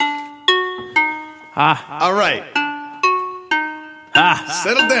All right.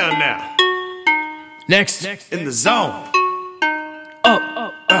 Settle down now. Next. In the zone.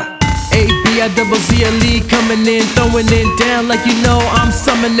 ABIZZLE coming in, throwing it down like you know I'm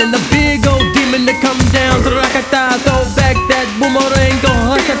summoning a big old demon to come down. Rakata, throw back that boomerang, go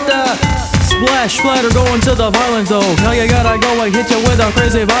rakata. Splash, splatter, going to the violence though. Now you gotta go and hit you with a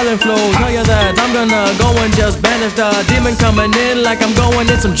crazy violent flow. Tell you that I'm gonna go and just banish the demon coming in like I'm going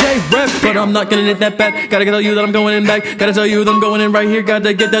in some J-Rep. But I'm not gonna hit that bat. Gotta tell you that I'm going in back. Gotta tell you that I'm going in right here.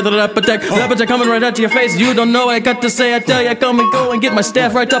 Gotta get that rap attack. Rap attack coming right out to your face. You don't know what I got to say. I tell you, come and go and get my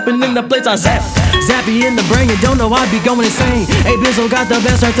staff right up and in the place. I zap. Zappy in the brain, you don't know I be going insane. ABIZZLE got the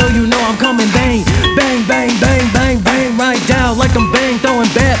best, I tell you know I'm coming bang. Bang, bang, bang, bang, bang, right down like I'm bang,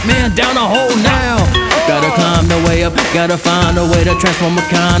 throwing Batman down a hole now. Gotta climb the way up, gotta find a way to transform a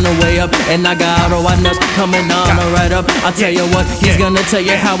kind of way up. And I got all my nuts coming on right up. I'll tell you what, he's gonna tell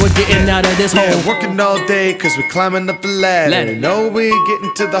you how we're getting out of this hole. Working all day cause we're climbing up the ladder. No, we're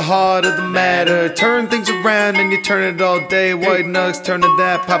getting to the heart of the matter. Turn things around and you turn it all day. White KNUX, turning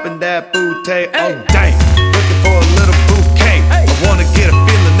that, popping that booty. Oh dang, looking for a little bouquet. I wanna get a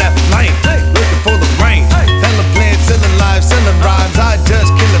feeling that flame. Looking for the rain. Selling plans, selling lives, selling rhymes. I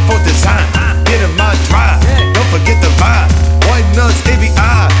just kill it for design. Getting my drive. Don't forget the vibe. White KNUX,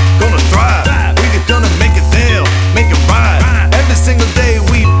 ABI, gonna thrive. We just gonna make it there, make it ride. Every single day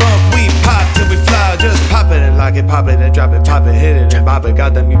we bump, we pop till we fly. Just pop it and lock it, pop it and drop it, pop it, hit it and bop it.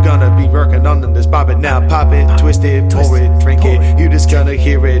 Got them, you gonna be working on them. Just bop it now, pop it, twist it, pour it, drink it. You just gonna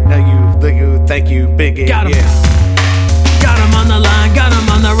hear it. Now you, thank you, big it. Got 'em. Got 'em on the line, got 'em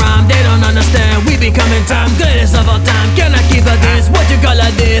on the rhyme. They don't understand, we be coming time. Greatest of all time, can I keep a this? What you call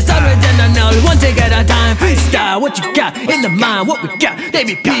a this? Original, one take at a time. Freestyle, what you got in the mind? What we got?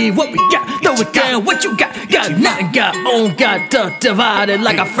 ABP, what we got? Throw it down, what you got? Got nothing, got on, got divided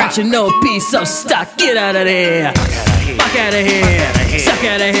like a fractional piece of stock. Get out of there. Fuck out of here. Suck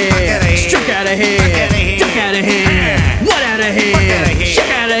out of here. Struck out of here. Duck out of here. What out of here?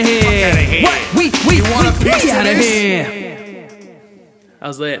 Shook out of here. What? We out of here.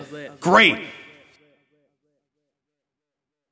 How's that? Great.